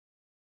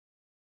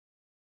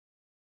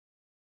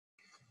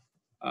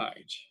All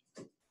right.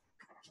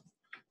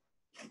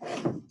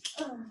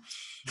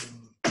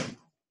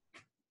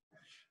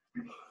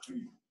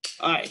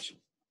 All right.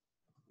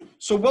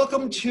 So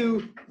welcome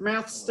to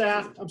math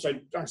staff. I'm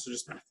sorry, actually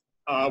just math.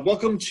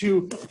 Welcome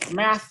to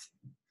math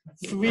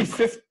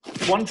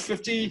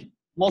 150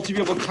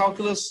 multivariable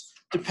calculus.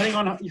 Depending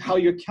on how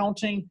you're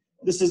counting,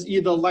 this is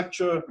either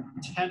lecture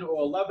 10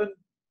 or 11,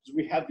 because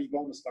we had the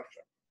bonus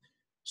lecture.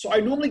 So I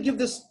normally give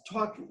this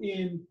talk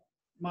in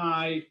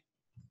my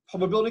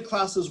probability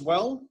class as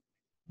well.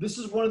 This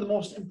is one of the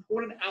most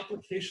important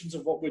applications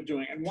of what we're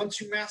doing. And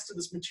once you master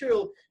this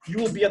material, you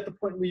will be at the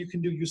point where you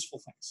can do useful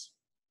things.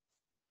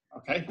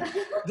 Okay?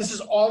 This is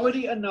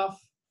already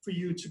enough for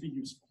you to be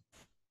useful.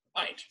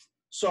 All right.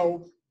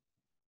 So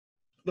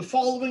the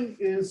following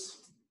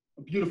is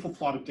a beautiful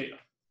plot of data.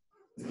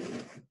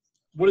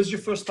 What is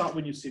your first thought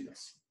when you see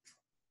this?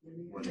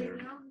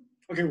 Linear.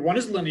 Okay, one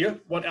is linear.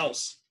 What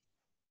else?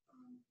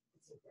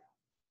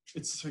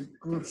 It's a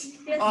graph.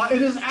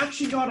 It is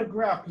actually not a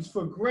graph. It's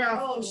for a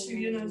graph. Oh, so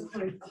you know.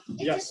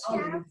 Yes.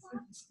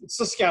 It's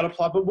a scatter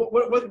plot. But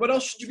what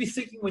else should you be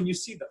thinking when you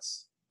see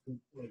this?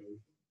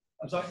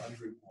 I'm sorry?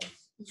 100 points.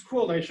 It's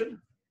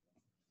correlation.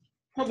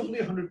 Probably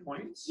 100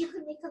 points. You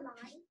can make a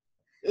line.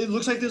 It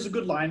looks like there's a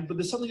good line, but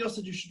there's something else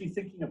that you should be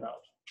thinking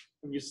about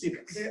when you see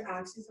this. Their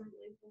axes aren't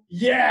labeled.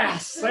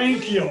 Yes,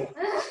 thank you.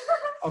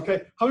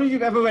 Okay, how many of you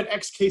have ever read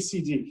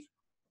XKCD?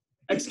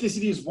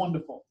 XKCD is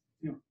wonderful.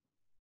 You know,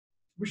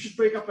 we should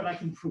break up and I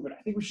can prove it.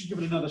 I think we should give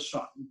it another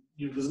shot.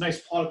 You know, there's a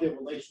nice plot of their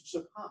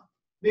relationship.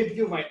 Maybe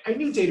you're right. I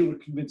knew data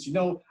would convince you.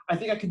 No, I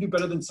think I can do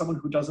better than someone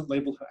who doesn't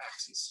label her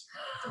axes.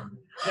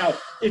 Now,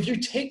 if you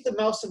take the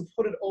mouse and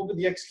put it over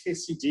the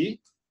XKCD,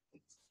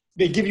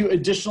 they give you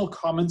additional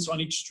comments on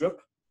each strip.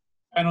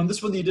 And on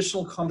this one, the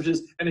additional comment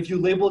is, and if you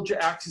labeled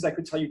your axes, I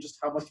could tell you just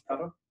how much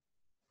better.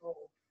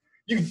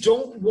 You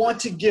don't want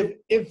to give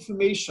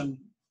information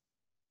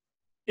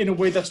in a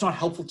way that's not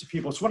helpful to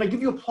people. So when I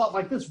give you a plot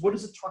like this, what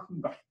is it talking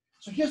about?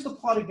 So here's the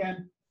plot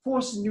again,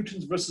 force in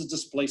newtons versus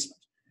displacement.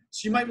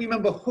 So you might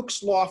remember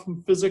Hooke's law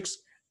from physics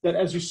that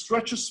as you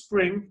stretch a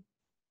spring,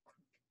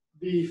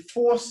 the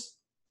force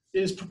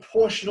is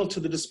proportional to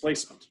the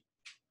displacement.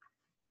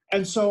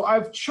 And so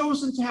I've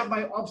chosen to have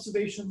my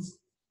observations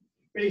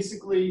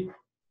basically,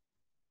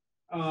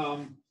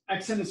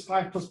 xn is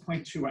 5 plus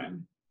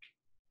 0.2n,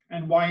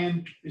 and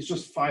yn is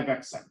just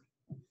 5xn,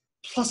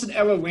 plus an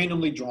error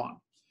randomly drawn.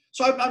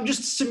 So I'm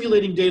just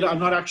simulating data. I'm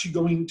not actually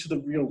going to the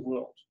real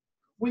world.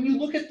 When you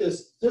look at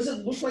this, does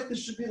it look like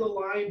this should be the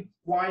line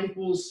y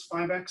equals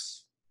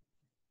 5x?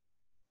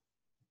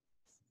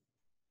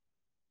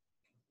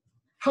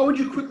 How would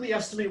you quickly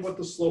estimate what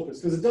the slope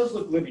is? Because it does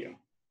look linear.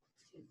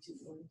 2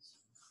 points.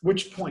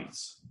 Which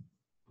points?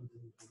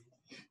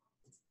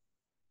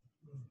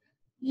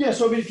 Yeah,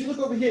 so I mean, if you look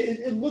over here,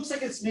 it looks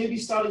like it's maybe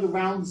starting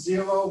around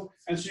 0.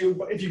 And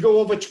so if you go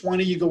over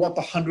 20, you go up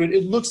 100.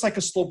 It looks like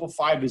a slope of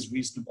 5 is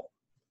reasonable.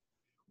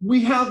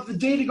 We have the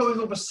data going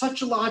over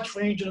such a large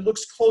range and it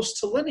looks close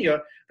to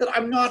linear that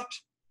I'm not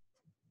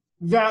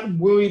that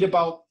worried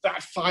about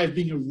that 5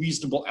 being a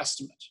reasonable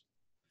estimate.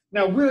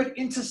 Now, where it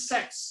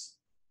intersects,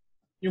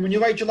 you know, when you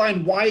write your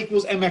line y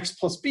equals mx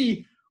plus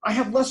b, I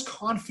have less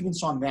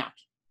confidence on that.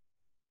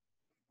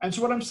 And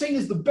so what I'm saying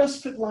is the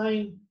best fit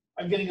line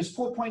I'm getting is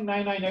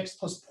 4.99x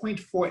plus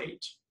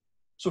 0.48.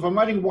 So if I'm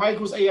writing y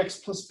equals ax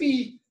plus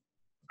b,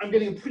 I'm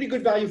getting a pretty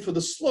good value for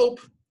the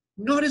slope,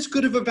 not as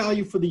good of a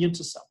value for the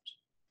intercept.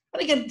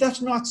 And again,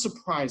 that's not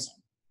surprising.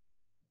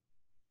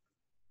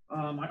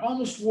 I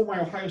almost wore my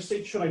Ohio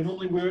State shirt. I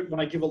normally wear it when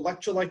I give a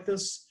lecture like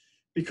this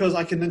because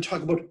I can then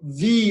talk about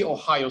the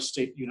Ohio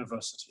State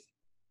University.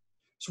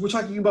 So we're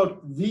talking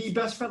about the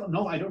best fit line.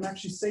 No, I don't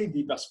actually say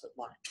the best fit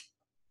line.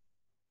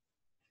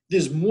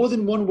 There's more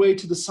than one way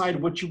to decide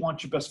what you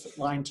want your best fit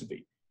line to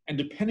be. And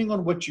depending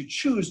on what you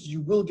choose, you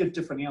will get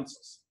different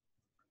answers.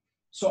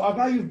 So our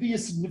value of b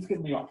is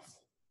significantly off.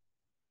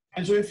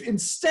 And so if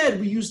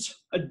instead we used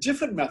a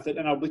different method,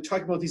 and I'll be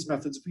talking about these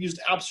methods, if we used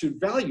absolute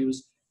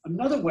values,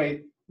 another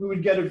way, we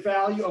would get a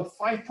value of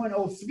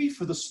 5.03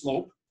 for the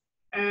slope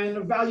and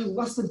a value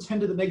less than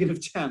 10 to the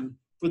negative 10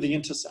 for the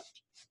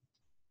intercept.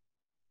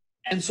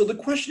 And so the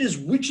question is,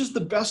 which is the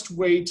best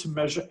way to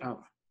measure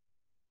error?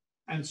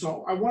 And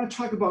so I want to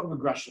talk about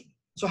regression.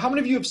 So how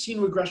many of you have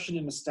seen regression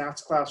in a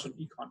stats class or an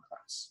econ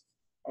class?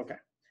 Okay.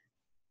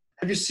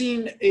 Have you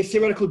seen a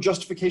theoretical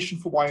justification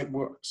for why it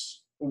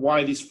works, or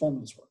why these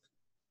formulas work?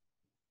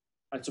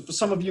 All right, so for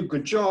some of you,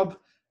 good job.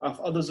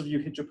 For others of you,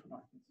 hit your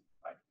point.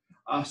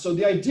 Right. So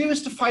the idea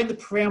is to find the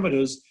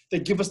parameters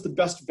that give us the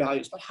best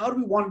values. But how do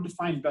we want to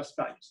define best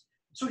values?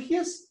 So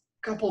here's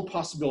a couple of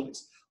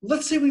possibilities.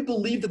 Let's say we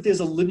believe that there's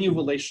a linear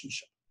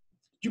relationship.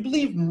 Do you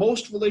believe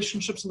most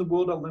relationships in the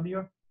world are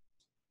linear?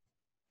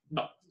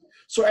 No.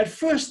 So at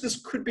first, this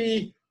could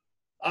be,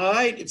 all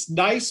right, it's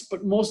nice,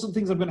 but most of the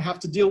things I'm going to have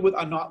to deal with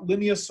are not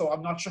linear, so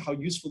I'm not sure how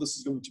useful this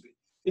is going to be.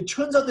 It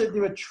turns out that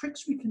there are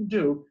tricks we can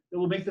do that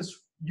will make this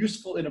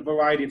useful in a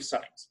variety of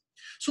settings.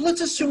 So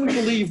let's assume we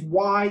believe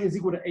y is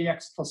equal to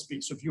ax plus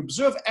b. So if you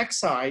observe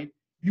xi,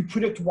 you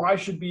predict y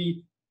should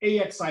be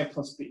axi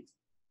plus b.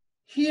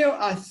 Here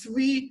are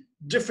three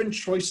different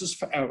choices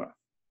for error.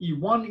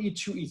 E1,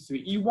 E2,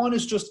 E3. E1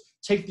 is just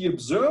take the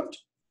observed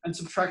and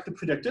subtract the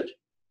predicted.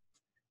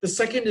 The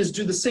second is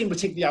do the same but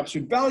take the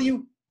absolute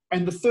value.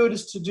 And the third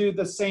is to do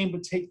the same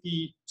but take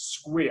the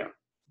square.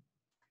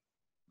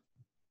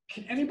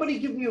 Can anybody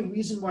give me a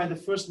reason why the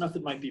first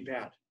method might be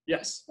bad?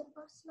 Yes? The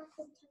first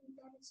method can be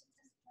better because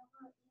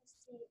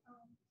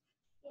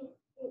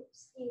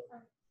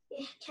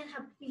it can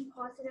be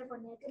positive or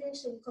negative,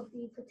 so you could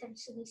be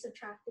potentially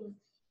subtracting,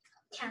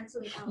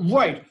 canceling out.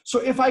 Right. So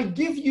if I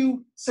give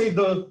you, say,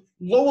 the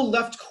lower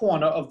left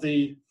corner of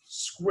the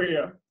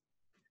square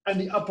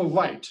and the upper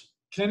right,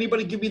 can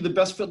anybody give me the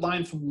best fit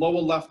line from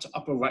lower left to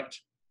upper right?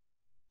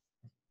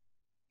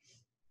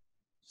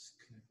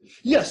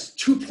 Yes,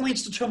 2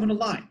 points determine a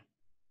line.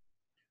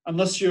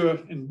 Unless you're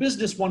in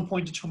business, 1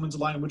 point determines a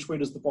line, and which way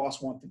does the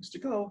boss want things to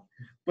go.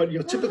 But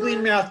you're typically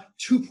in math,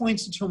 2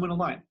 points determine a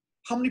line.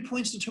 How many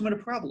points determine a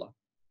parabola?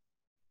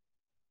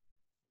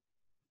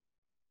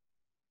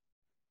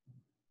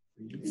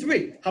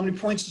 3. How many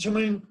points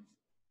determine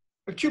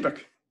a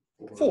cubic?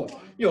 4.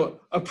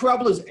 A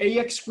parabola is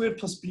ax squared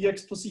plus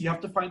bx plus c. You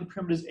have to find the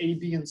parameters a,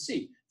 b, and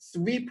c.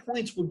 3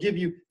 points will give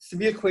you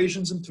 3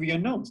 equations and 3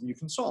 unknowns, and you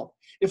can solve.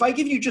 If I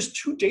give you just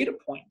 2 data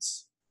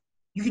points,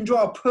 you can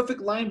draw a perfect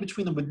line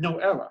between them with no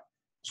error.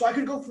 So I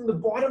could go from the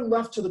bottom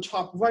left to the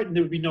top right and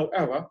there would be no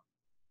error.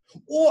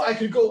 Or I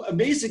could go,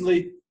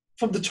 amazingly,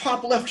 from the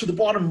top left to the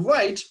bottom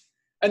right,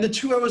 and the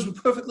 2 errors would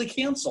perfectly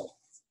cancel.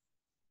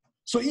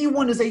 So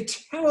E1 is a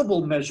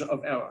terrible measure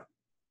of error.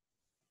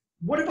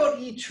 What about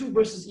E2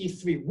 versus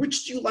E3?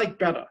 Which do you like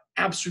better,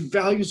 absolute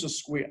values or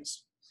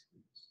squares?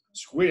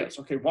 Squares,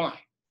 okay, why?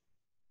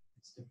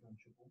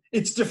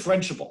 It's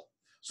differentiable.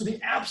 So the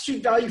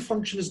absolute value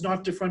function is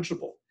not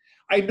differentiable.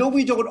 I know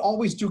we don't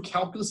always do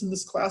calculus in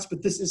this class,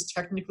 but this is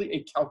technically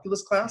a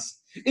calculus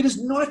class. It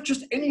is not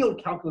just any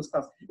old calculus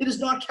class. It is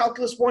not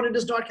calculus 1, it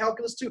is not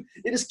calculus 2,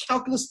 it is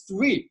calculus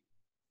 3.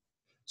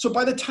 So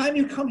by the time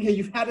you come here,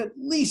 you've had at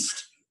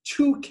least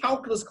 2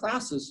 calculus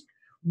classes.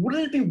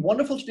 Wouldn't it be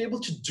wonderful to be able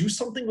to do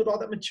something with all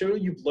that material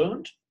you've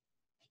learned?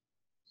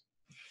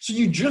 So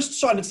you just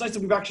saw, and it's nice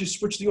that we've actually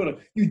switched the order,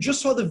 you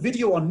just saw the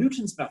video on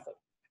Newton's method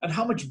and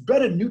how much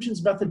better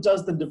Newton's method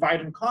does than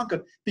divide and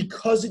conquer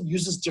because it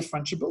uses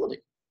differentiability.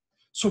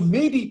 So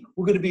maybe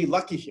we're going to be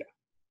lucky here.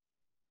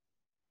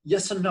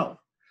 Yes and no.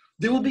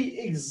 There will be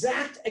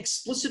exact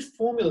explicit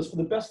formulas for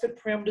the best fit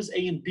parameters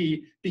A and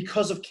B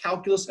because of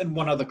calculus and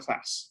one other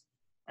class.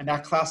 And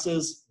that class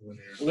is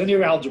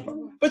linear algebra.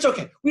 But it's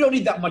okay. We don't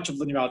need that much of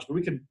linear algebra.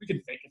 We can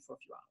fake it for a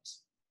few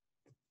hours.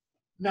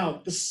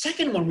 Now, the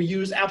second one, we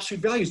use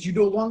absolute values. You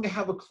no longer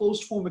have a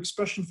closed form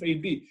expression for A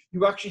and B.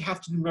 You actually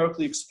have to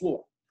numerically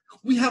explore.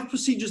 We have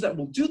procedures that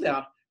will do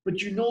that,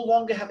 but you no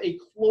longer have a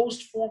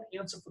closed form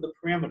answer for the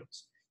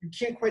parameters. You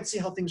can't quite see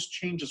how things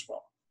change as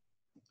well.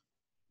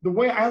 The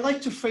way I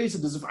like to phrase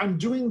it is if I'm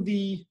doing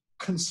the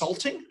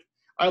consulting,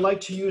 I like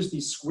to use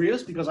these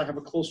squares because I have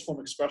a closed form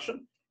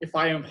expression. If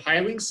I am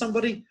hiring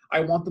somebody,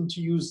 I want them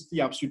to use the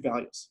absolute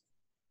values.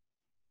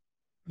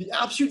 The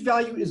absolute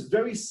value is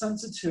very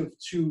sensitive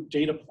to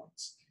data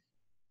points.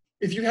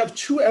 If you have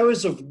 2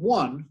 errors of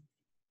 1,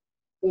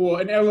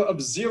 or an error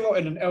of 0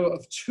 and an error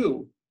of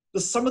 2, the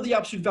sum of the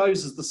absolute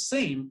values is the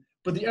same,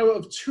 but the error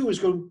of 2 is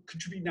going to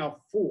contribute now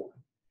 4.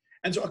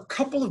 And so a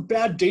couple of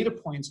bad data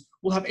points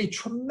will have a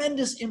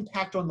tremendous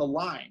impact on the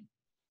line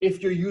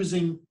if you're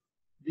using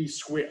these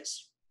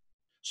squares.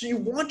 So you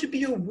want to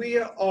be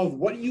aware of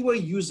what you are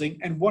using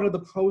and what are the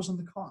pros and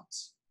the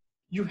cons.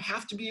 You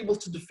have to be able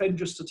to defend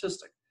your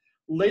statistic.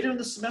 Later in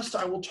the semester,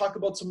 I will talk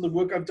about some of the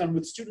work I've done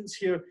with students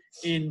here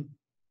in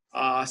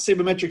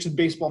sabermetrics and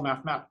baseball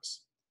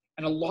mathematics.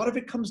 And a lot of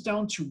it comes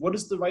down to what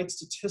is the right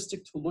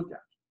statistic to look at.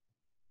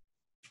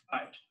 All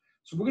right,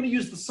 so we're going to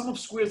use the sum of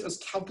squares as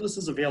calculus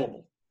is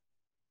available.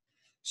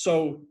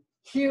 So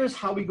here's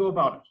how we go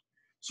about it.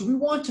 So we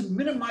want to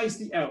minimize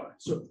the error.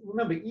 So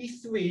remember,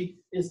 E3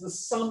 is the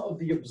sum of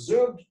the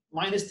observed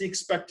minus the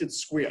expected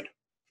squared.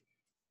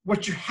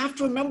 What you have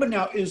to remember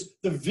now is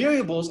the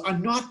variables are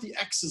not the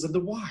x's and the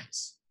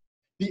y's.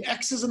 The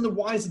x's and the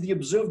y's are the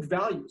observed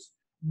values.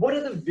 What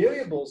are the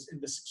variables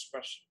in this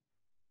expression?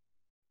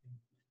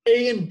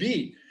 A and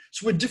B.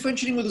 So we're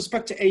differentiating with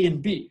respect to A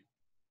and B.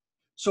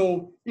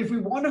 So if we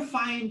want to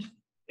find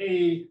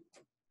a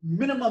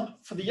minimum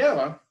for the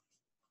error,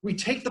 we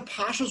take the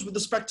partials with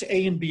respect to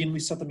A and B and we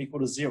set them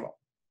equal to 0.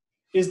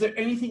 Is there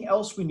anything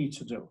else we need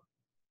to do?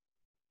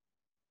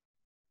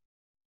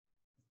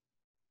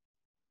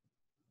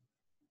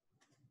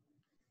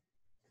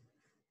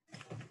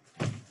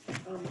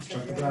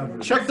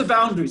 Check the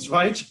boundaries,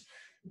 right?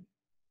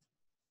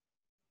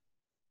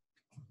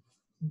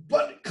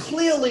 But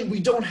clearly we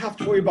don't have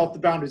to worry about the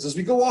boundaries. As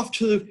we go off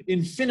to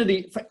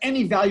infinity for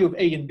any value of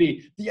A and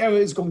B, the error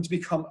is going to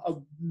become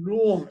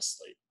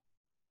enormously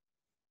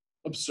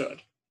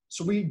absurd.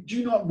 So we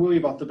do not worry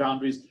about the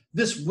boundaries.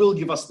 This will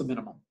give us the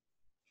minimum.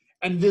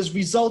 And there's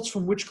results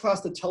from which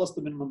class that tell us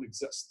the minimum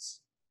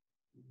exists.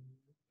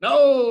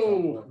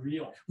 No.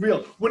 Real.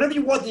 Real. Whenever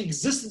you want the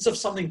existence of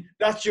something,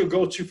 that's your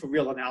go-to for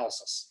real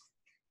analysis.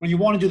 When you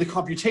want to do the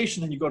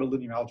computation, then you go to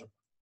linear algebra.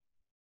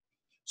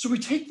 So we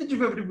take the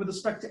derivative with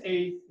respect to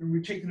A, and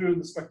we take the derivative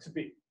with respect to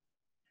B.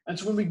 And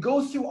so when we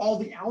go through all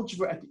the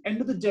algebra, at the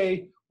end of the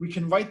day, we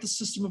can write the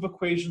system of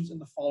equations in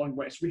the following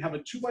way. So we have a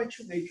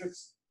 2x2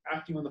 matrix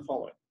acting on the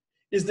following.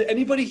 Is there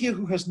anybody here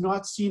who has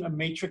not seen a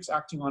matrix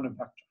acting on a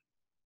vector?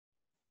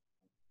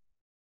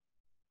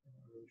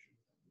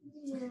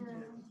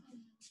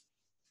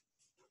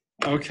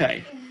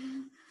 Okay.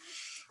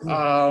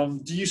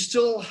 Do you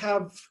still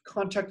have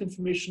contact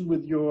information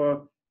with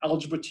your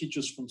algebra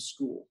teachers from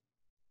school?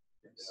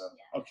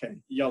 Okay,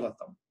 yell at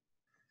them.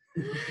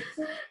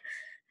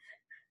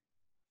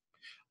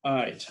 All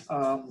right,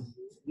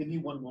 give me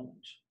one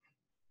moment.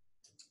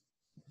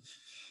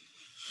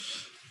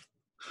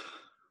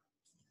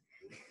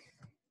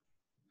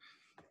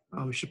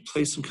 We should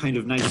play some kind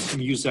of nice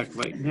music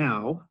right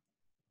now.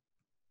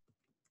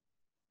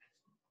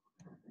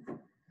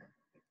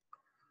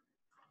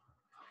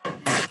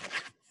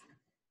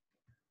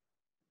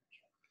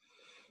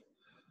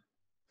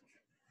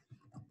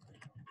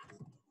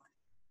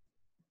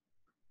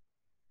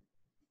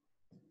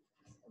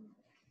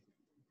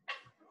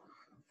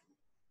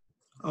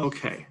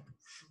 Okay,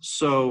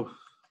 so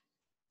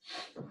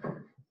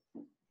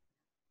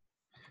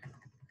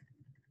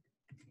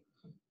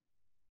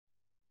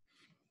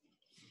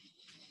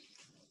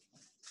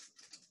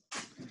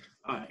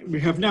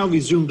we have now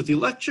resumed the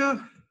lecture.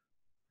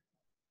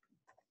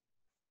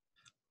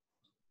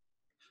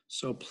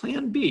 So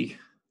plan B.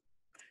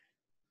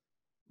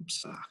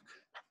 Oops,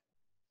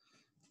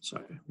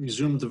 sorry,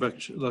 resumed the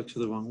lecture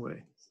the wrong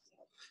way.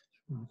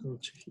 I'll go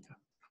to here.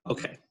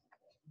 Okay.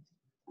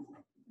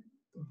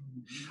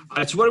 All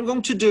right, so what I'm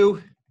going to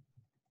do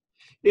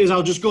is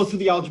I'll just go through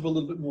the algebra a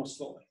little bit more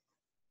slowly.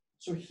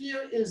 So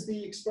here is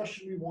the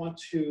expression we want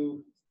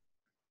to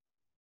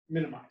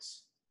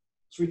minimize.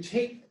 So we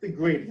take the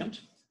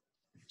gradient.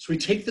 So we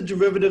take the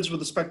derivatives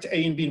with respect to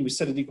A and B and we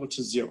set it equal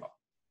to 0.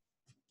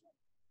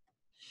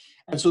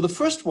 And so the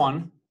first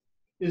one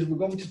is we're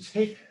going to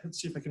take, let's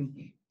see if I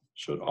can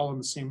show it all on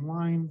the same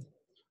line.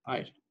 All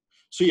right.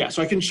 So yeah,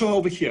 so I can show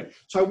over here.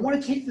 So I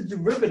want to take the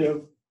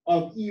derivative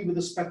of E with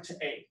respect to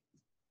A.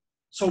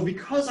 So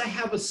because I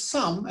have a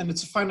sum, and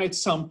it's a finite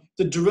sum,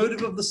 the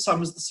derivative of the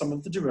sum is the sum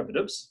of the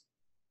derivatives.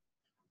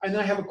 And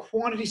then I have a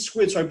quantity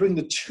squared, so I bring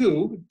the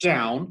 2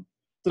 down.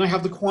 Then I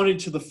have the quantity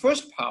to the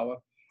first power.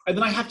 And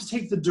then I have to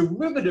take the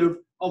derivative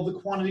of the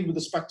quantity with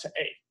respect to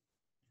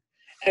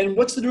A. And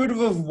what's the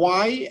derivative of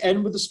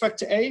yn with respect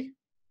to A?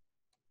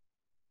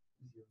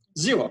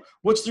 0.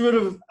 What's the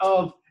derivative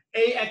of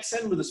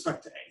axn with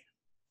respect to A?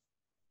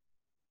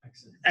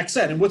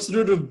 xn. And what's the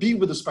derivative of b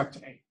with respect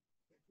to A?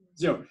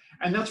 0.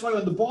 And that's why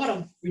on the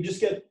bottom, we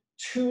just get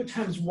 2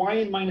 times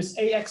yn minus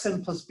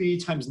axn plus b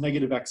times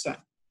negative xn.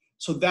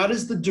 So that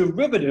is the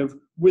derivative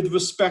with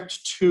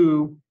respect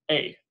to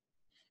A.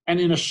 And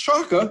in a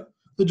shocker,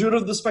 the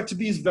derivative with respect to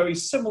b is very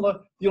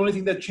similar. The only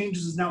thing that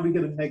changes is now we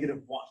get a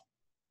negative 1.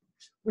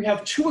 We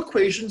have 2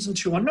 equations and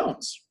 2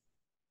 unknowns.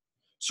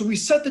 So we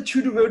set the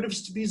 2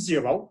 derivatives to be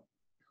 0.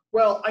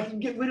 Well, I can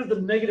get rid of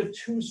the negative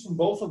 2's from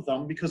both of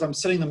them because I'm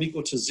setting them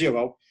equal to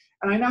 0.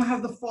 And I now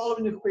have the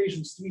following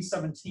equations,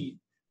 317.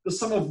 The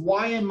sum of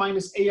yn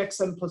minus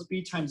axn plus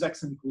b times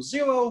xn equals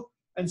 0,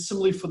 and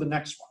similarly for the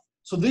next one.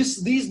 So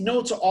these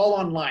notes are all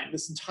online.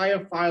 This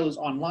entire file is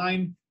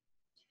online.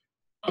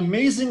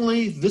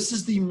 Amazingly, this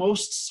is the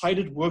most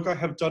cited work I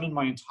have done in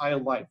my entire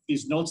life.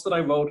 These notes that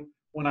I wrote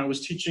when I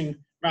was teaching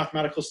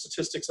mathematical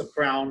statistics at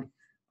Brown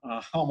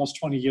almost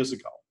 20 years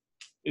ago.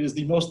 It is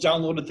the most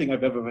downloaded thing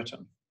I've ever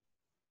written.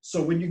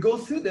 So when you go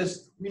through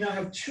this, we now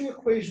have 2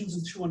 equations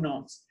and 2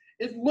 unknowns.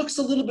 It looks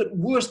a little bit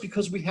worse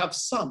because we have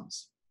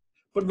sums.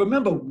 But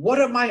remember, what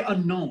are my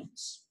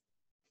unknowns?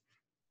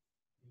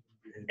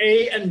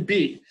 A and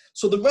B.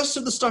 So the rest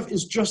of the stuff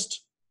is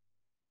just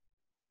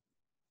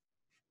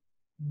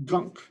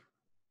gunk.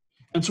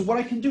 And so what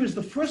I can do is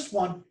the first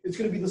one is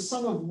going to be the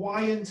sum of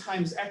yn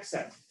times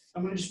xn.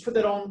 I'm going to just put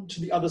that on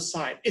to the other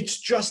side. It's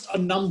just a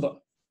number.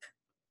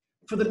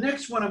 For the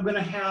next one, I'm going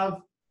to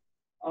have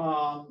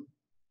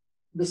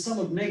the sum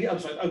of negative, I'm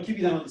sorry, I'll keep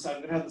you that on the side.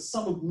 I'm going to have the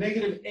sum of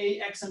negative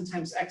axn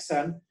times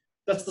xn.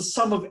 That's the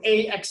sum of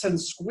axn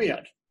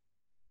squared.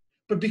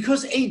 But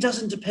because a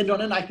doesn't depend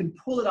on n, I can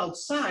pull it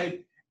outside,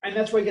 and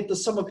that's where I get the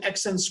sum of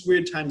xn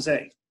squared times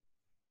a.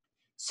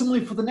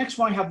 Similarly, for the next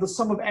one, I have the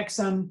sum of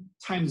xn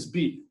times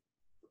b.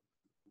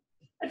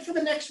 And for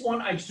the next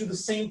one, I just do the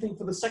same thing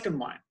for the second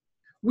line.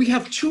 We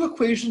have 2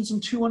 equations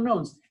and 2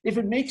 unknowns. If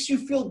it makes you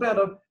feel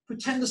better,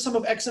 pretend the sum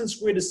of xn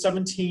squared is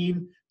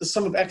 17, the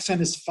sum of xn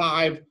is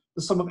 5,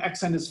 the sum of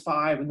xn is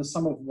 5, and the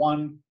sum of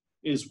 1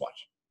 is what?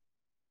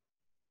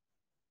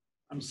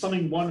 I'm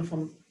summing 1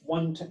 from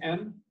 1 to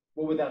n.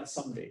 What would that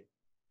sum be?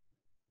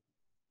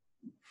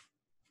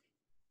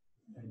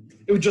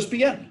 It would just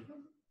be n,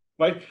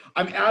 right?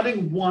 I'm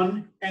adding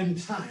 1 n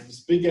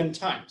times, big N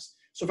times.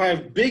 So if I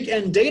have big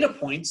N data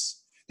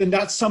points, then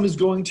that sum is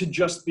going to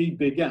just be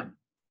big N.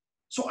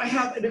 So I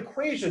have an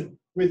equation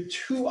with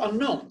two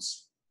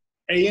unknowns,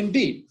 A and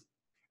B.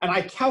 And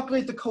I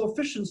calculate the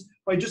coefficients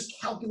by just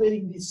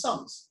calculating these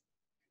sums.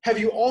 Have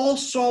you all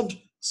solved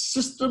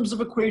systems of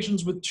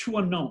equations with two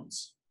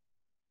unknowns?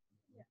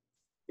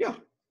 Yeah.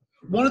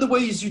 One of the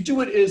ways you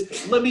do it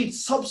is, let me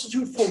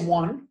substitute for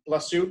one,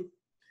 bless you,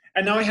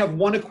 and now I have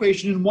one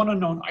equation and one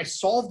unknown. I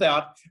solve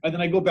that, and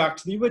then I go back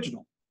to the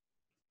original.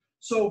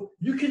 So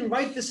you can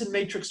write this in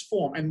matrix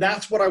form, and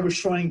that's what I was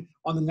showing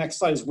on the next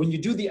slide. Is when you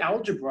do the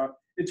algebra,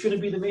 it's going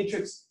to be the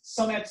matrix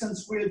sum xn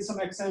squared, sum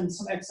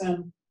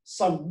xn,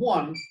 sum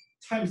 1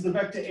 times the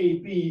vector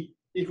AB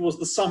equals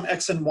the sum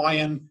xn,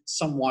 yn,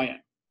 sum yn.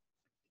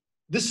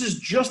 This is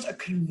just a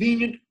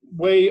convenient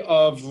way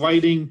of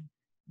writing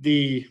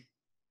the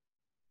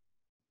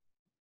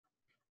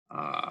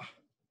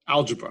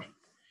algebra.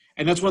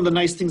 And that's one of the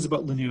nice things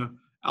about linear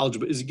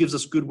algebra, is it gives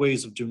us good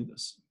ways of doing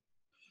this.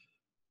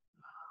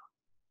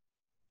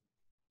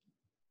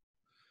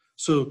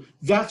 So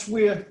that's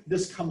where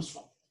this comes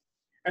from.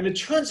 And it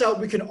turns out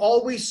we can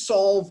always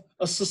solve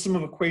a system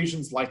of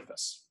equations like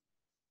this,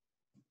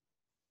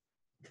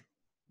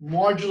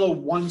 modulo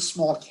one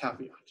small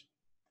caveat.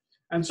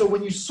 And so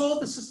when you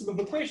solve the system of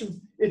equations,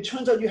 it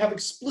turns out you have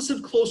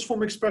explicit closed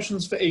form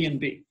expressions for A and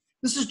B.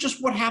 This is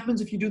just what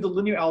happens if you do the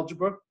linear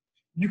algebra.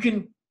 You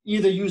can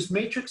either use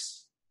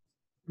matrix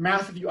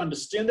math if you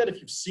understand that, if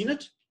you've seen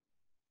it,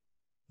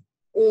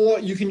 or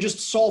you can just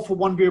solve for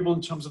one variable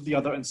in terms of the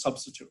other and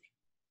substitute.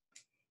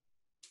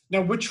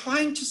 Now we're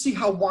trying to see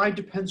how y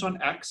depends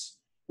on x.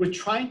 We're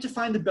trying to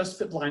find the best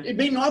fit line. It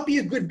may not be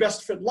a good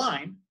best fit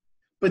line,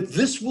 but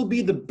this will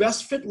be the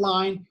best fit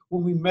line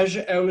when we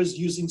measure errors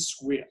using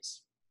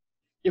squares.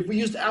 If we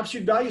used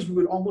absolute values, we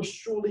would almost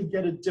surely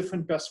get a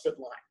different best fit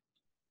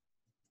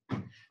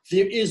line.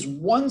 There is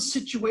one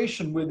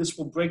situation where this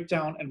will break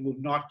down and will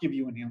not give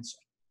you an answer.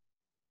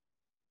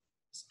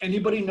 Does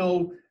anybody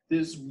know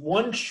there's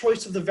one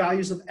choice of the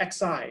values of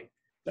xi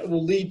that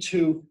will lead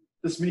to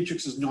this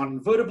matrix is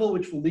non-invertible,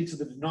 which will lead to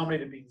the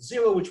denominator being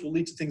 0, which will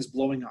lead to things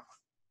blowing up.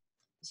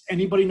 Does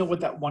anybody know what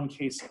that one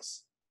case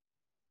is?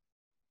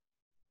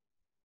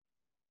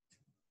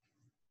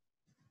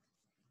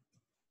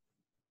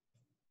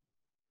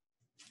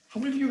 How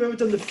many of you have ever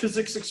done the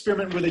physics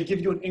experiment where they give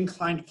you an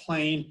inclined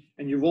plane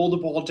and you roll the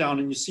ball down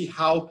and you see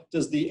how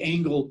does the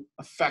angle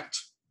affect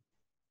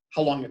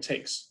how long it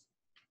takes?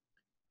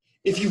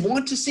 If you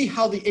want to see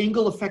how the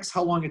angle affects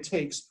how long it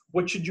takes,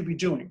 what should you be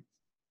doing?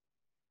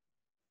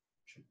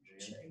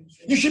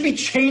 You should be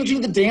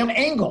changing the damn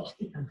angle,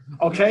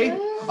 okay?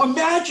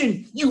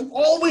 Imagine you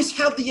always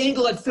have the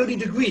angle at 30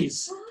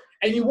 degrees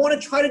and you want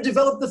to try to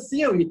develop the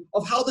theory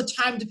of how the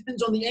time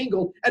depends on the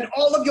angle and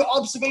all of your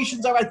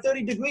observations are at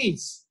 30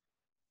 degrees.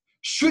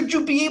 Should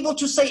you be able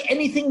to say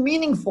anything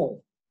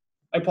meaningful?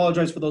 I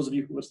apologize for those of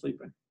you who are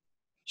sleeping.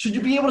 Should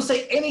you be able to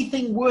say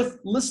anything worth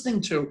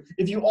listening to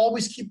if you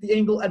always keep the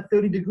angle at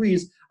 30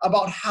 degrees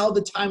about how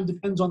the time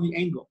depends on the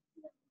angle?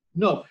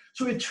 No.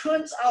 So it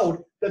turns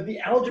out that the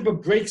algebra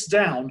breaks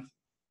down,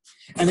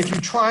 and if you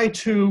try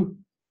to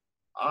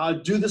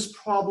do this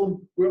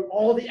problem where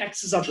all the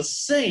x's are the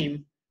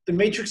same, the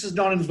matrix is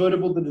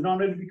non-invertible, the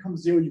denominator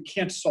becomes 0, you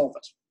can't solve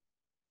it.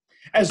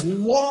 As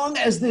long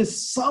as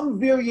there's some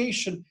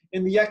variation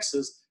in the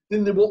x's,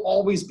 then there will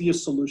always be a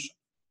solution.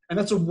 And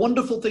that's a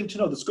wonderful thing to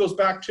know. This goes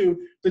back to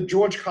the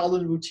George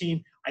Carlin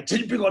routine. I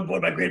didn't bring on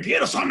board my grand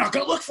piano, so I'm not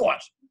going to look for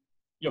it.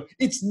 You know,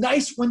 it's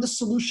nice when the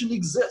solution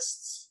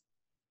exists.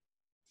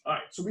 All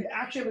right, so we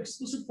actually have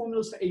explicit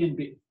formulas for A and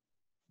B.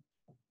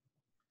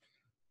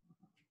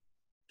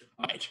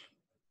 All right,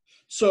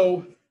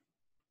 so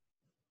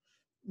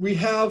we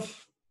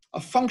have a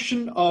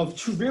function of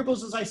two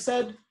variables, as I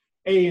said,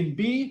 A and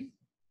B.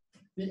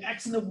 The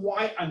x and the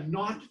y are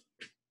not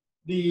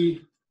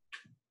the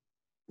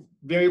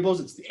variables,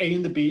 it's the A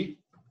and the B.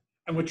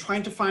 And we're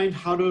trying to find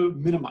how to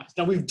minimize.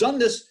 Now, we've done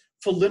this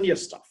for linear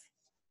stuff.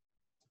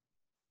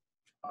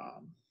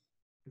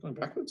 Going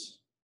backwards?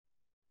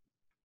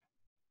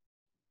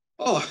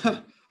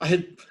 Oh,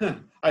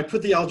 I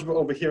put the algebra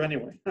over here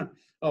anyway.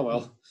 Oh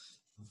well.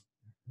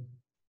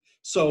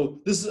 So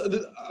this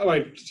is all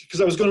right,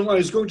 because I was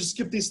going to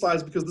skip these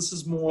slides because this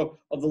is more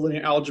of the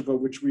linear algebra,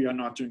 which we are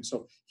not doing.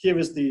 So here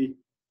is the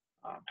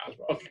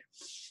algebra. Okay.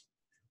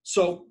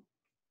 So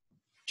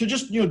to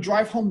just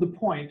drive home the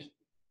point,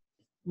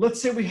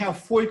 let's say we have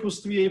 4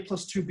 equals 3a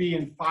plus 2b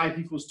and 5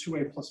 equals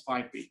 2a plus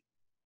 5b.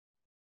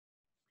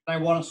 And I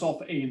want to solve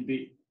for a and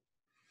b.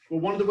 Well,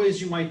 one of the ways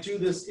you might do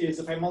this is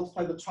if I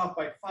multiply the top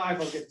by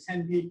 5, I'll get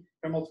 10b. If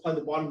I multiply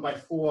the bottom by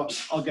 4,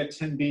 I'll get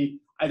 10b.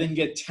 I then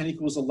get 10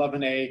 equals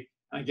 11a,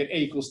 and I get a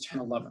equals 10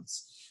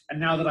 11ths. And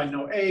now that I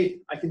know a,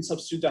 I can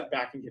substitute that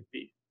back and get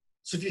b.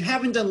 So if you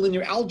haven't done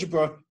linear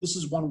algebra, this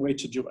is one way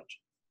to do it.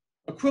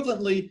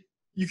 Equivalently,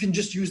 you can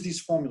just use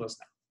these formulas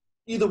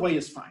now. Either way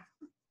is fine.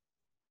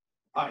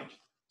 All right,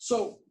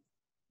 so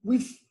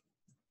we've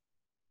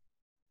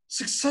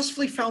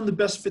successfully found the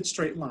best fit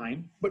straight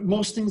line, but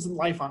most things in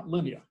life aren't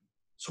linear.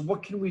 So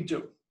what can we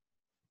do?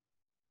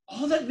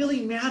 All that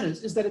really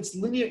matters is that it's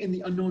linear in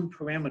the unknown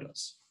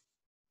parameters.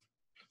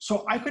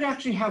 So I could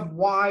actually have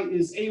y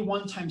is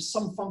a1 times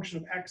some function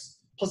of x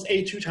plus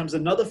a2 times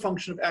another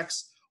function of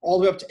x, all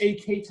the way up to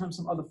ak times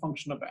some other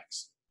function of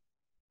x.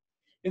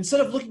 Instead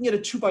of looking at a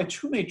 2 by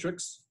 2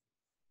 matrix,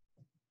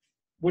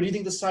 what do you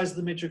think the size of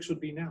the matrix would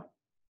be now?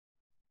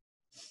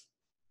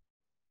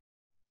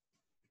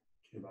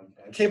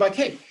 K by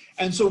K.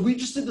 And so we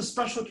just did the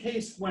special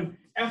case when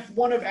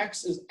f1 of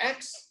x is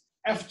x,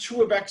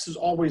 f2 of x is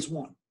always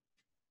 1.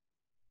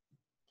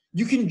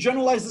 You can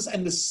generalize this,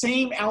 and the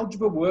same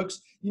algebra works.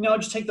 You now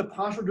just take the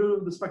partial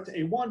derivative with respect to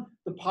a1,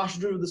 the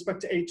partial derivative with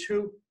respect to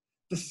a2.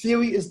 The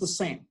theory is the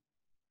same.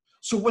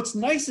 So what's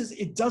nice is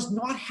it does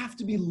not have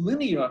to be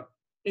linear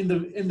in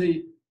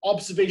the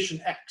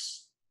observation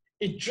x.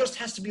 It just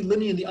has to be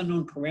linear in the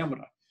unknown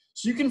parameter.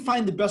 So you can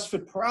find the best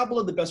fit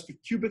parabola, the best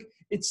fit cubic.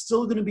 It's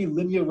still going to be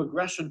linear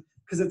regression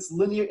because it's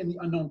linear in the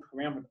unknown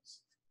parameters.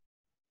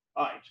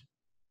 All right.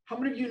 How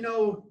many of you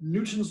know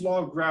Newton's law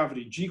of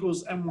gravity? G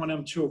equals m1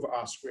 m2 over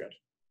r squared.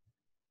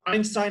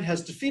 Einstein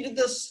has defeated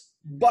this,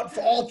 but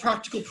for all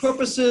practical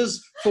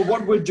purposes, for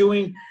what we're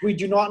doing, we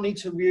do not need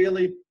to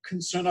really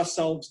concern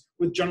ourselves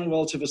with general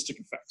relativistic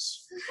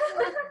effects.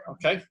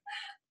 Okay?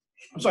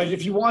 I'm sorry,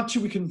 if you want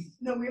to, we can.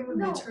 No, we have a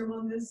midterm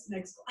on this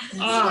next class.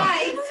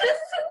 Right.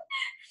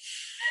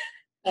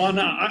 On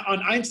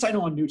Einstein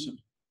or on Newton?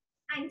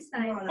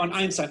 Einstein. On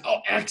Einstein. Oh,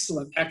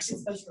 excellent,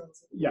 excellent.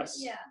 Yes.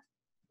 Yeah.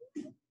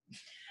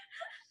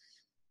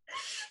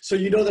 So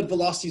you know that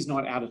velocity is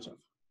not additive.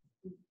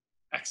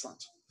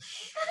 Excellent.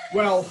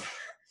 Well,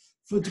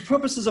 for the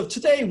purposes of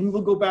today, we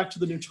will go back to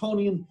the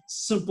Newtonian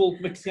simple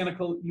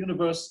mechanical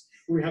universe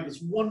where we have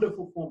this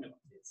wonderful formula.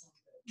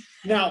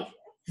 Now,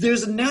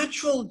 there's a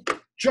natural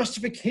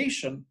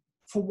justification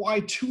for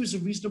why 2 is a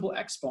reasonable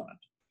exponent.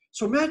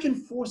 So imagine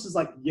forces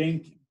like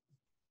yanking.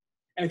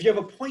 And if you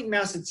have a point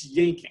mass, it's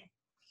yanking.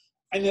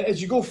 And then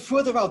as you go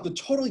further out, the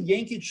total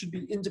yankage should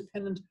be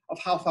independent of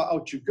how far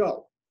out you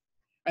go.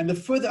 And the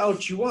further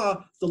out you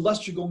are, the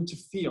less you're going to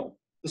feel.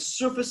 The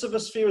surface of a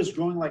sphere is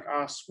growing like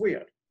r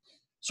squared.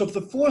 So if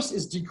the force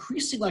is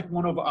decreasing like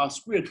 1 over r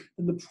squared,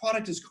 then the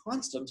product is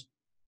constant.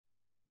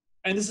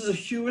 And this is a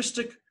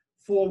heuristic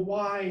for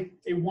why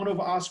a 1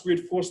 over r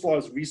squared force law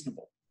is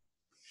reasonable.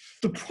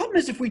 The problem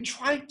is if we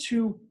try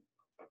to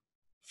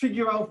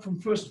figure out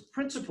from first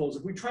principles,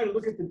 if we try to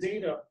look at the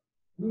data,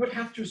 we would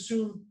have to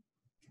assume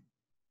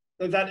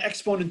that that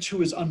exponent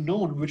 2 is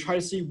unknown. We would try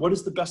to see what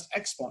is the best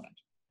exponent.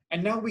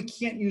 And now we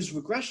can't use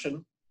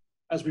regression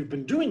as we've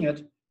been doing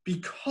it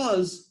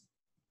because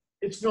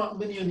it's not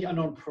linear in the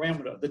unknown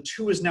parameter. The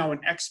 2 is now an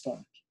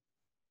exponent.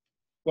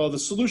 Well, the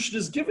solution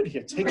is given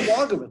here. Take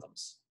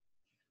logarithms.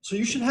 So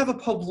you should have a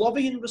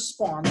Pavlovian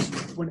response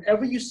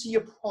whenever you see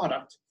a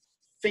product,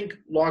 think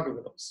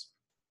logarithms.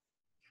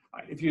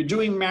 Right, if you're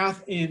doing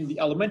math in the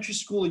elementary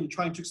school and you're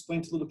trying to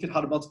explain to the little kid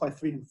how to multiply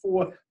 3 and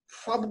 4,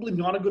 probably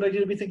not a good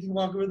idea to be thinking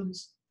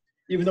logarithms,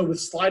 even though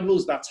with slide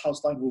rules, that's how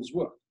slide rules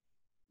work.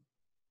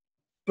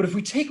 But if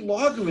we take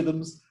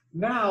logarithms,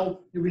 now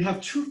we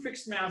have 2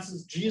 fixed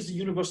masses, g is a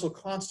universal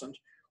constant.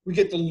 We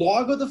get the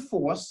log of the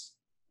force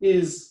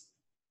is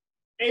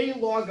a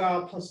log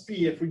r plus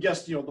b if we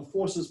guessed, the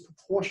force is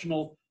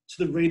proportional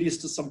to the radius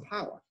to some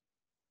power.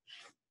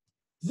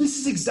 This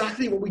is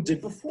exactly what we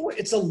did before.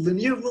 It's a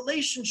linear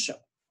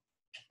relationship.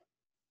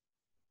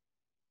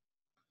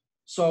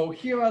 So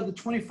here are the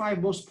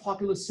 25 most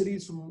populous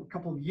cities from a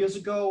couple of years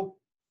ago.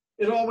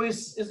 It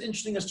always is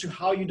interesting as to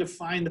how you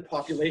define the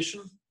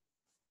population.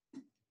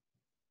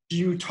 Do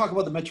you talk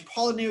about the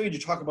metropolitan area? Do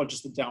you talk about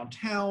just the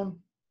downtown?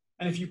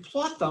 And if you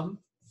plot them,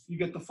 you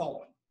get the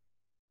following.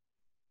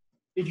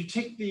 If you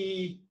take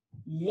the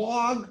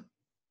log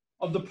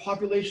of the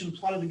population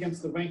plotted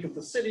against the rank of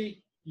the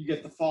city, you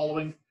get the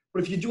following.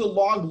 But if you do a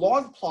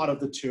log-log plot of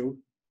the two,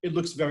 it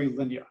looks very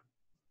linear.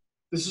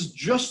 This is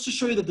just to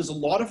show you that there's a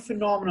lot of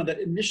phenomena that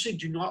initially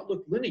do not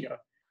look linear.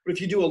 But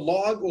if you do a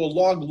log or a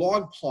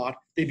log-log plot,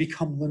 they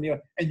become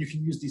linear, and you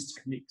can use these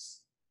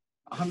techniques.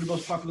 100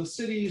 most populous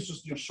cities,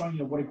 just showing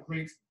you what a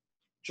great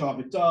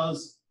job it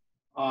does.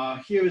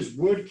 Here is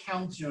word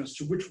count, as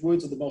to which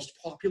words are the most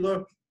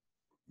popular.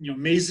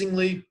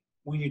 Amazingly,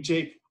 when you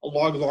take a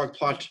log-log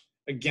plot,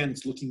 again,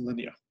 it's looking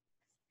linear.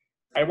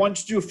 I want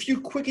to do a few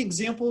quick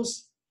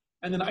examples,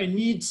 and then I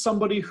need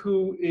somebody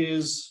who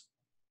is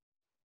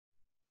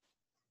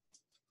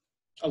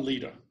a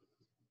leader.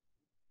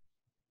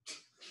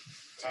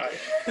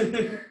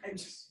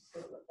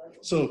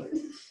 So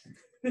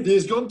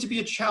there's going to be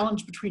a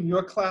challenge between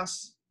your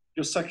class,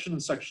 your section,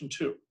 and section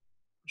 2.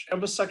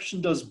 Whichever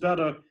section does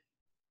better,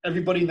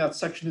 everybody in that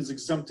section is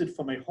exempted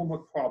from a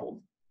homework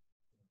problem.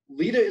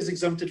 Leader is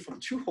exempted from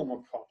 2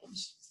 homework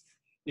problems.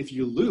 If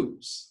you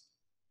lose,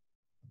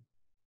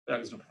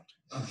 that is not happening.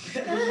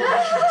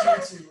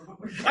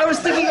 I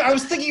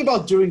was thinking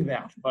about doing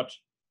that, but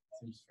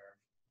seems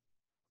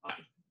fair.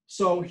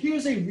 So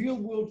here's a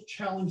real-world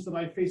challenge that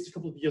I faced a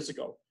couple of years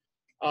ago.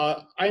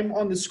 I'm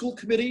on the school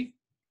committee.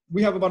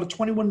 We have about a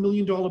 $21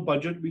 million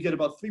budget. We get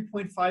about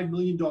 $3.5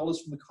 million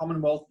from the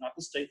Commonwealth, not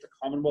the state, the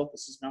Commonwealth,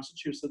 this is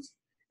Massachusetts,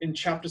 in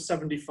Chapter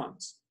 70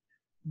 funds.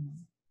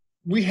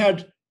 We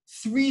had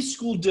 3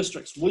 school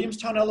districts,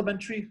 Williamstown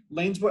Elementary,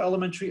 Lanesboro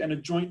Elementary, and a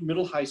joint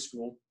middle high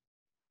school,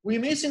 we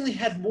amazingly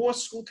had more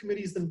school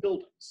committees than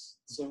buildings.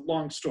 It's a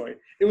long story.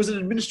 It was an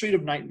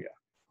administrative nightmare.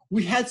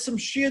 We had some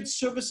shared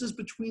services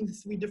between the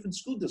 3 different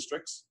school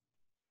districts,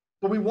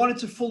 but we wanted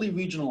to fully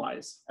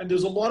regionalize. And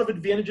there's a lot of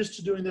advantages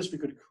to doing this. We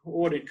could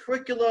coordinate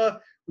curricula,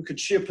 we could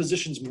share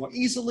positions more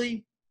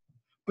easily,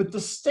 but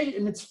the state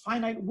in its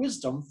finite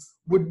wisdom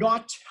would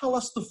not tell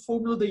us the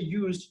formula they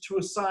used to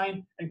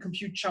assign and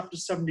compute Chapter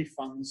 70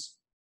 funds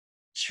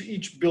to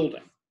each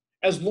building.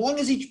 As long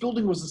as each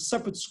building was a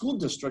separate school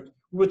district,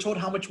 we were told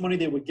how much money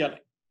they were getting.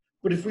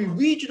 But if we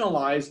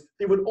regionalize,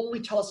 they would only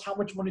tell us how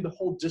much money the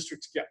whole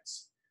district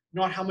gets,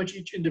 not how much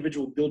each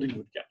individual building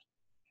would get.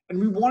 And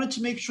we wanted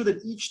to make sure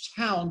that each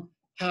town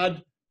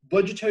had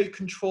budgetary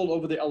control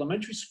over the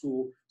elementary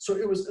school, so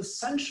it was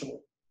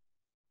essential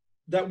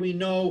that we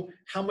know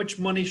how much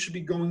money should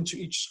be going to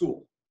each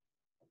school.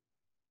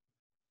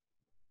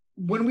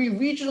 When we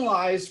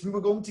regionalized, we were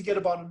going to get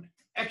about an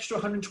extra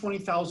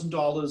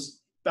 $120,000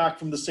 back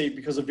from the state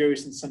because of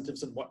various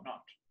incentives and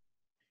whatnot.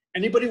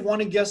 Anybody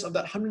want to guess of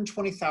that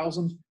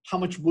 $120,000 how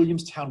much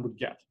Williamstown would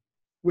get?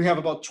 We have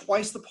about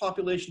twice the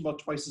population, about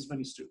twice as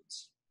many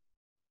students.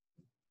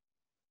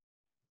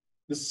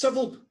 There's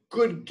several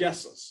good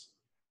guesses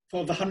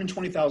for the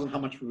 $120,000 how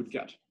much we would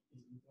get.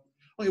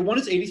 Okay, one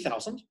is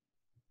 $80,000,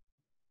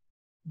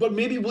 but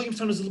maybe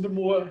Williamstown is a little bit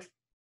more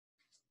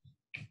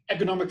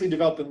economically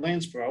developed than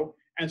Lanesboro,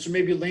 and so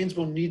maybe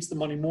Lanesboro needs the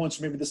money more, and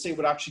so maybe the state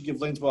would actually give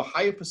Lanesboro a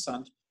higher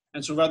percent,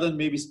 and so rather than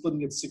maybe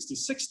splitting it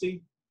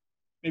 60-60,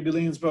 maybe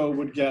Lanesboro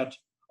would get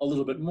a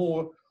little bit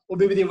more, or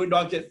maybe they would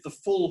not get the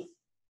full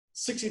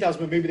 60,000,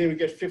 but maybe they would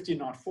get 50,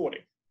 not 40.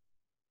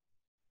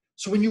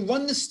 So when you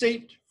run the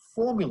state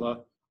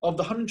formula of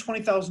the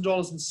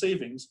 $120,000 in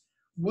savings,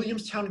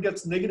 Williamstown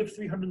gets negative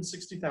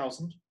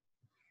 $360,000,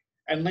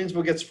 and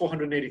Lanesboro gets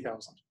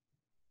 $480,000.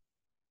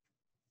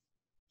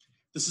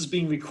 This is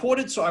being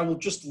recorded, so I will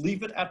just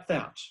leave it at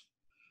that.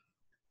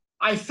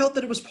 I felt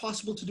that it was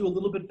possible to do a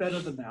little bit better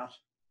than that,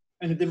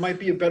 and that there might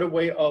be a better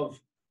way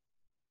of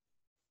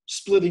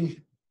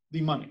splitting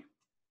the money.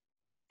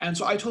 And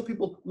so I told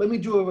people, let me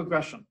do a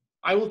regression.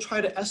 I will try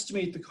to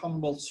estimate the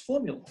Commonwealth's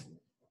formula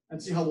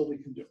and see how well we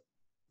can do.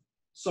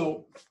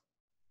 So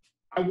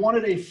I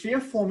wanted a fair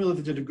formula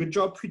that did a good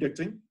job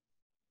predicting.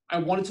 I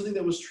wanted something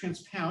that was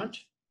transparent,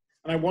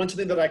 and I wanted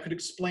something that I could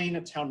explain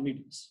at town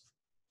meetings.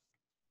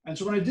 And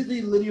so when I did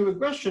the linear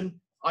regression,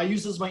 I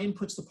used as my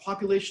inputs the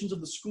populations of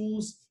the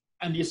schools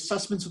and the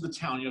assessments of the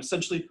town.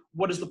 Essentially,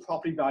 what is the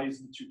property values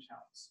in the 2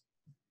 towns?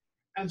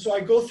 And so I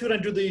go through and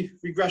I do the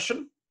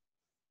regression.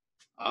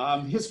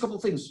 Here's a couple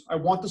of things. I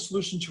want the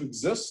solution to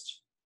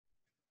exist.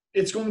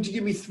 It's going to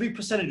give me 3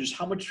 percentages,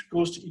 how much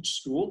goes to each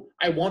school.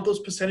 I want those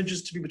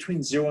percentages to be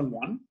between 0 and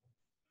 1.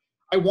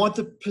 I want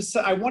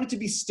it to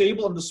be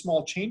stable under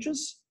small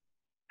changes,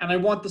 and I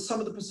want the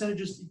sum of the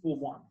percentages to equal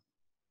 1.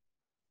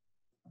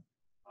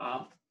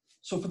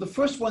 So for the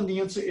first one, the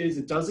answer is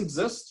it does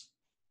exist.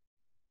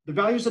 The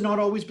values are not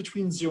always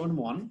between 0 and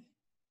 1.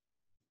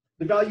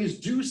 The values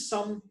do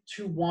sum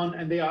to 1,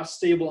 and they are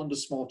stable under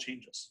small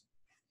changes.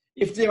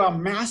 If there are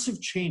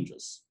massive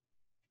changes,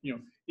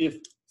 if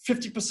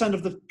 50%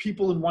 of the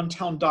people in one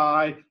town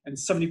die and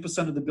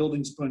 70% of the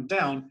buildings burn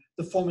down,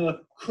 the formula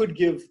could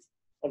give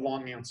a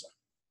wrong answer.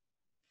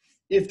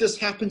 If this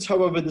happens,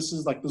 however, this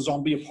is like the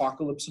zombie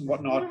apocalypse and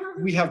whatnot,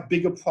 we have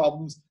bigger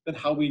problems than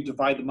how we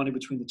divide the money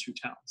between the 2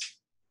 towns.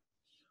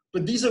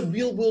 But these are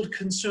real-world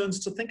concerns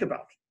to think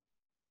about.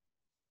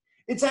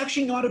 It's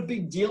actually not a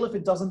big deal if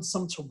it doesn't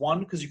sum to 1,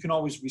 because you can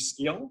always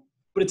rescale,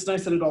 but it's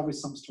nice that it always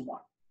sums to 1.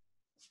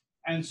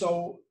 And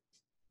so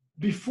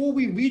before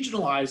we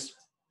regionalized,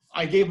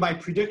 I gave my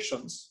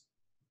predictions,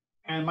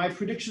 and my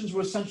predictions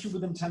were essentially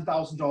within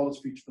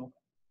 $10,000 for each building.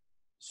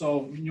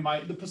 So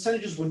the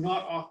percentages were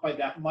not off by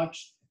that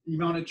much. The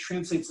amount it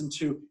translates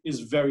into is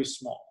very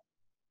small.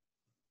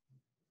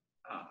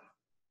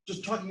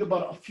 Just talking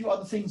about a few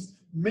other things.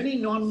 Many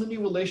nonlinear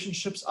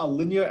relationships are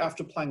linear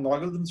after applying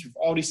logarithms. We've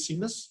already seen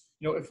this.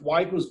 If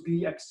y equals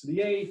bx to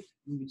the a,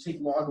 you take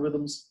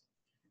logarithms.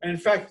 And in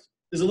fact,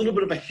 there's a little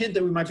bit of a hint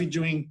that we might be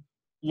doing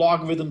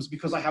logarithms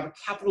because I have a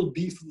capital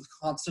B for the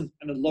constant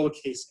and a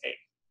lowercase a.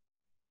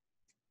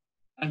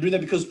 I'm doing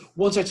that because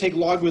once I take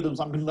logarithms,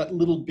 I'm going to let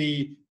little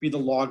b be the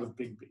log of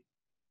big B.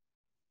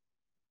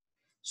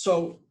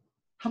 So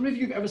how many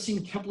of you have ever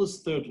seen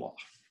Kepler's third law?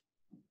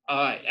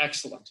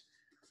 Excellent.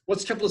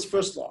 What's Kepler's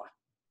first law?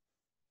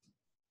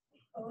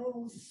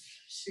 Oh,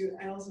 shoot.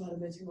 I also had a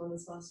midterm on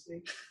this last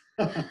week.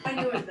 I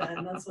knew it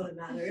then. That's what it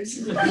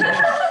matters.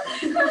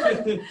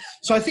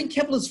 So I think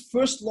Kepler's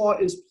first law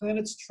is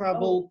planets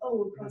travel.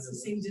 Across the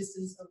same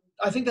distance.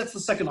 I think that's the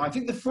second law. I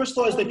think the first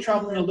law is they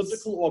travel in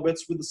elliptical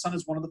orbits with the sun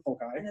as one of the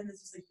foci. And then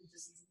it's just like the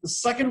distance. The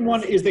second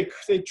one is they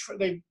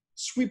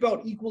sweep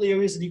out equal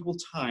areas at equal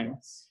time.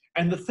 Yes.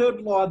 And the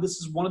third law,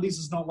 one of these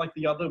is not like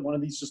the other, one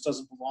of these just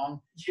doesn't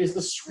belong, is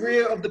the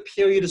square of the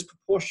period is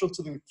proportional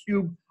to the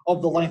cube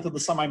of the length of the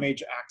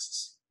semi-major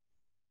axis.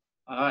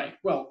 All right,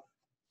 well,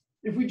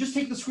 if we just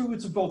take the square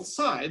roots of both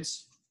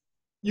sides,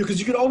 Because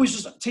you could always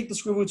just take the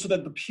square root so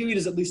that the period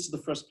is at least to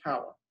the first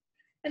power.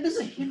 And there's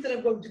a hint that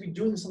I'm going to be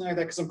doing something like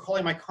that because I'm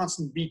calling my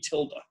constant b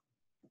tilde.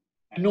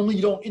 And normally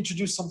you don't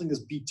introduce something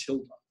as b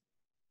tilde.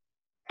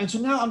 And so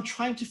now I'm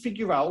trying to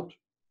figure out,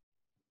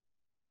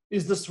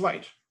 is this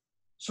right?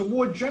 So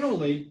more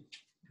generally,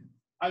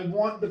 I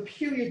want the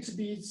period to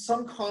be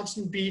some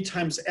constant b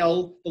times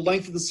L, the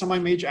length of the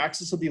semi-major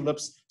axis of the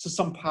ellipse, to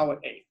some power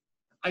a.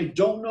 I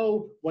don't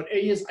know what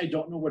a is, I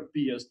don't know what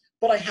b is,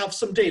 but I have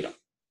some data.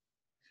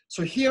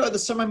 So here are the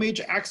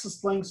semi-major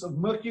axis lengths of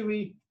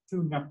Mercury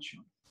through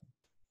Neptune.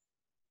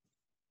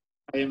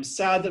 I am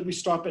sad that we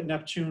stop at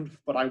Neptune,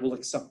 but I will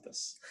accept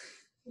this.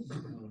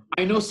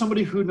 I know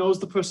somebody who knows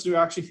the person who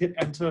actually hit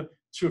enter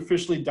to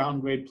officially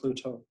downgrade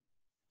Pluto.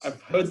 I've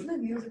heard. Wasn't that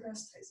Neil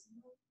deGrasse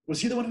Tyson?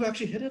 Was he the one who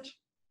actually hit it?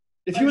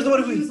 If he was the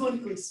one who. He was the one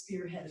who like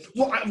spearheaded.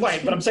 Well,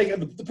 right, but I'm saying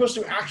the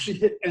person who actually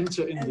hit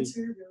enter in the.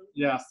 Really?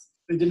 Yeah,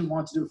 they didn't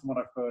want to do it from what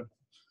I've heard.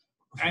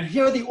 And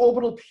here are the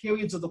orbital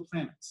periods of the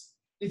planets.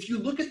 If you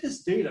look at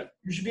this data,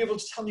 you should be able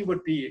to tell me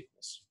what B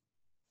equals.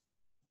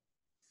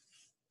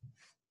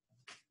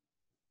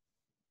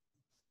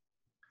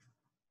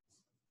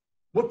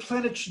 What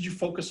planet should you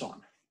focus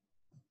on?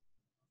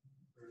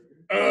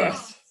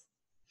 Earth.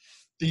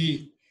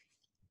 The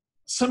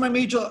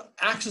semi-major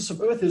axis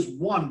of Earth is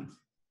 1.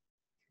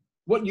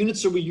 What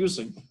units are we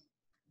using?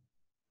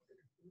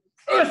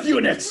 Earth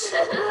units!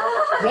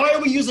 Why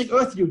are we using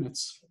Earth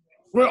units?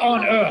 We're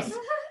on Earth.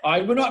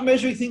 We're not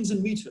measuring things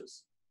in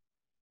meters.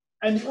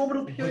 And the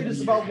orbital period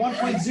is about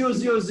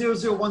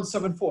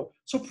 1.0000174.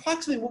 So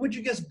approximately, what would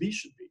you guess B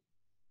should be?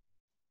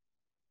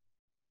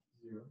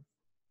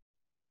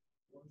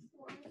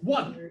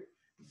 1.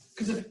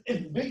 Because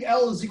if big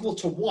L is equal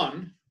to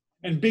 1,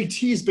 and big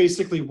T is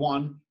basically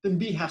 1, then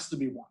B has to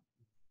be 1.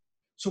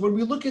 So when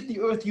we look at the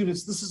Earth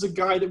units, this is a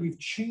guy that we've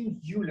changed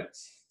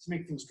units to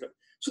make things good.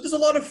 So there's a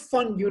lot of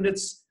fun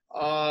units.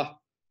 How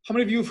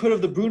many of you have heard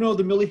of the Bruno,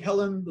 the Millie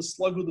Helen, the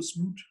Slug, or the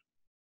Smoot?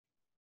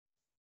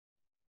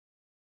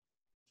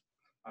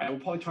 I will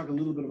probably talk a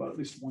little bit about at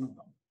least one of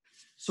them.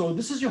 So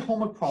this is your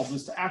homework problem,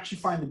 is to actually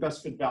find the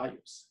best fit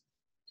values.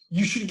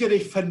 You should get a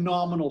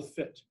phenomenal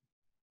fit,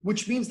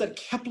 which means that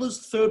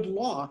Kepler's third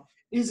law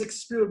is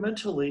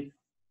experimentally,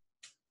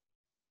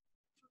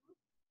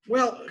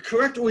 well,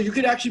 correct, or you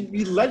could actually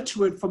be led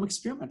to it from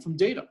experiment, from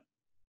data.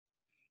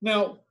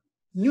 Now,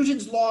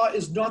 Newton's law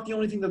is not the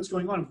only thing that's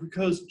going on,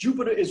 because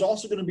Jupiter is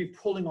also going to be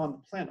pulling on the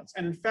planets.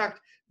 And in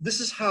fact, this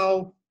is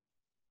how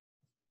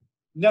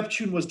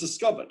Neptune was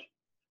discovered.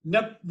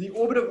 The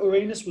orbit of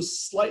Uranus was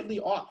slightly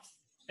off.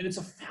 And it's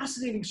a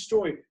fascinating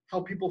story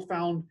how people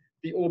found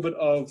the orbit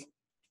of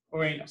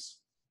Uranus.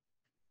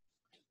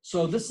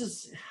 So this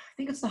is, I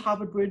think it's the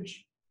Harvard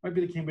Bridge, might be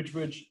the Cambridge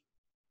Bridge.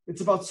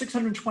 It's about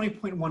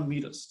 620.1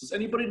 meters. Does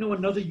anybody know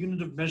another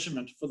unit of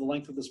measurement for the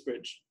length of this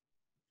bridge?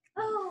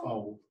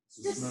 Oh,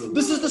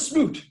 This is the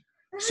Smoot.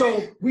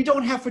 So we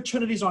don't have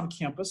fraternities on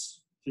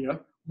campus here.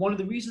 One of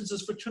the reasons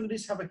is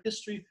fraternities have a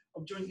history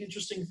of doing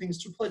interesting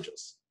things to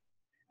pledges.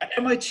 At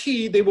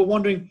MIT, they were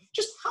wondering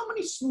just how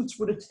many Smoots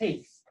would it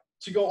take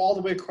to go all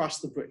the way across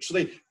the bridge. So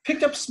they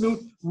picked up Smoot,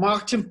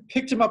 marked him,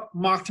 picked him up,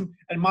 marked him,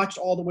 and marched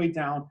all the way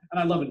down. And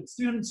I love it. It's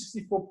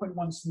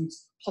 364.1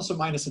 Smoots plus or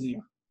minus an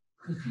ear.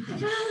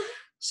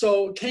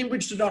 So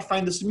Cambridge did not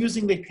find this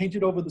amusing. They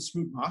painted over the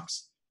Smoot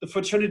marks. The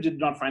fraternity did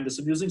not find this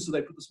amusing, so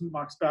they put the Smoot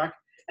marks back.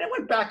 And it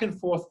went back and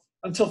forth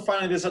until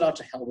finally they said, "Out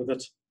to hell with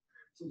it."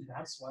 So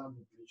that's why on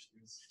the bridge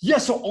there's... Yeah,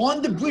 so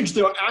on the bridge,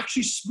 there are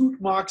actually Smoot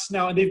marks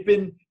now, and they've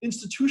been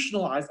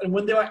institutionalized. And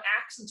when there are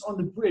accidents on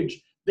the bridge,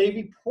 they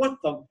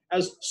report them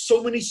as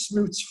so many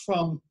Smoots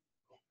from...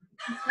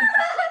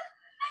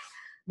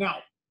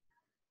 Now,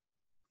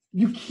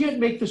 you can't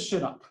make this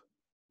shit up.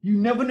 You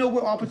never know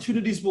where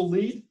opportunities will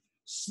lead.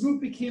 Smoot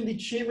became the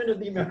chairman of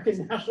the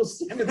American National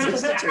Standards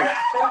Institute.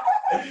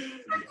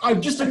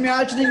 I'm just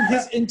imagining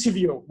his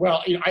interview.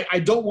 Well, you know, I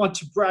don't want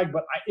to brag,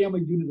 but I am a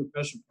unit of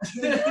measurement.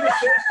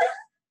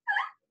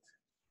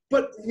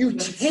 But you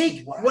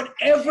take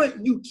whatever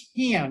you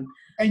can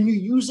and you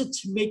use it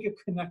to make a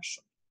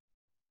connection.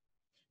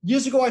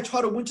 Years ago, I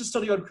taught a winter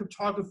study on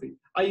cryptography.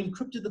 I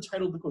encrypted the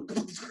title of the book.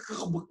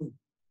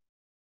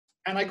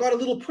 And I got a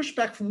little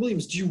pushback from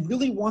Williams. Do you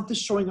really want this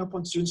showing up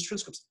on students'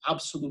 transcripts?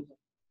 Absolutely.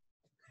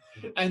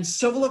 And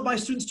several of my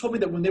students told me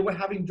that when they were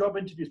having job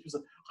interviews, people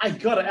said, I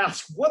gotta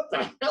ask, what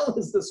the hell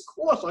is this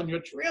course on your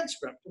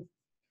transcript?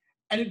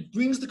 And it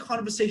brings the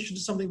conversation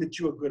to something that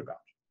you are good about.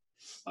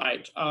 All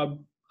right. How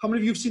many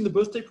of you have seen the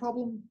birthday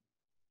problem?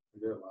 We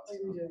did it last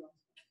time.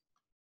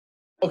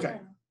 Okay.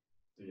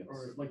 Yes.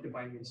 Or like the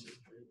binary search,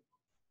 right?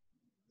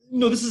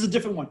 No, this is a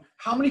different one.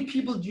 How many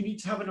people do you need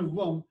to have in a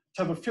room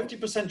to have a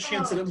 50%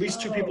 chance that at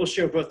least 2 people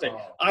share a birthday?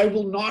 Oh. I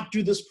will not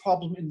do this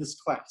problem in this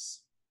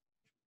class.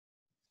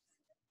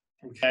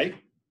 Okay.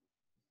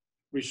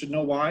 We should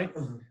know why.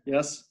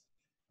 Yes.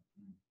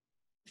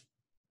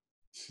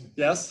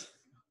 Yes.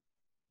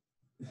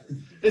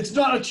 It's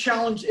not a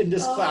challenge in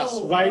this class,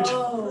 right?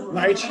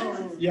 Right?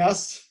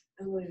 Yes.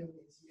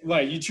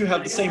 Right, you two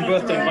have the same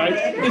birthday, right?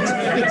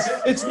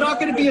 It's not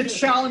going to be a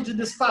challenge in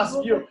this class.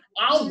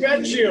 I'll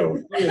bet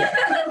you. Yeah.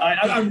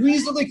 I'm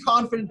reasonably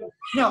confident.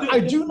 Now, I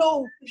do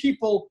know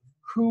people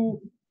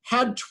who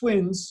had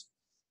twins,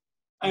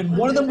 and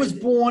one of them was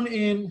born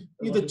in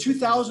either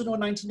 2000 or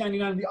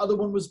 1999, and the other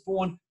one was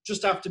born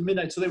just after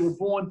midnight. So they were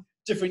born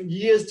different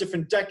years,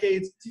 different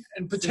decades,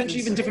 and potentially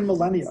even different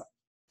millennia.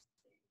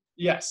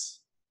 Yes.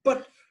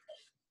 But,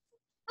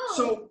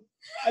 so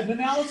an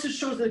analysis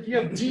shows that if you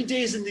have D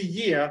days in the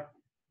year,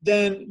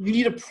 then you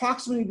need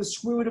approximately the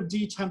square root of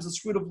D times the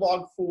square root of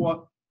log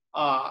 4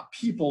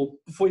 people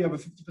before you have a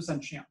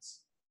 50%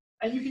 chance.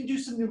 And you can do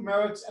some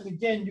numerics, and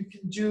again, you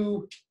can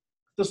do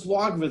this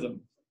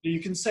logarithm. You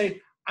can say,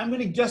 I'm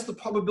going to guess the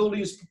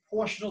probability is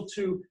proportional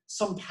to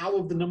some power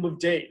of the number of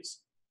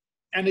days.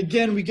 And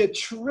again, we get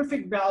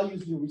terrific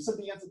values here. We said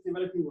the answer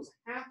theoretically was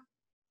half.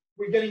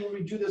 We're getting, when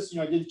we do this,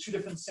 I did 2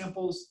 different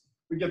samples.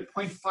 We get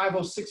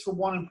 0.506 for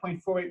one and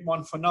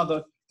 0.481 for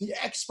another. The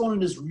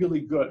exponent is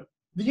really good.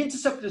 The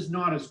intercept is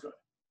not as good.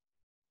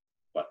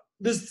 But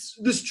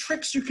there's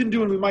tricks you can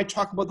do, and we might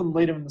talk about them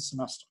later in the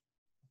semester.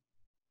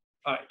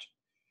 All right.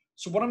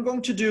 So what I'm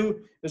going to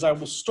do is I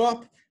will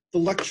stop the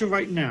lecture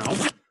right now.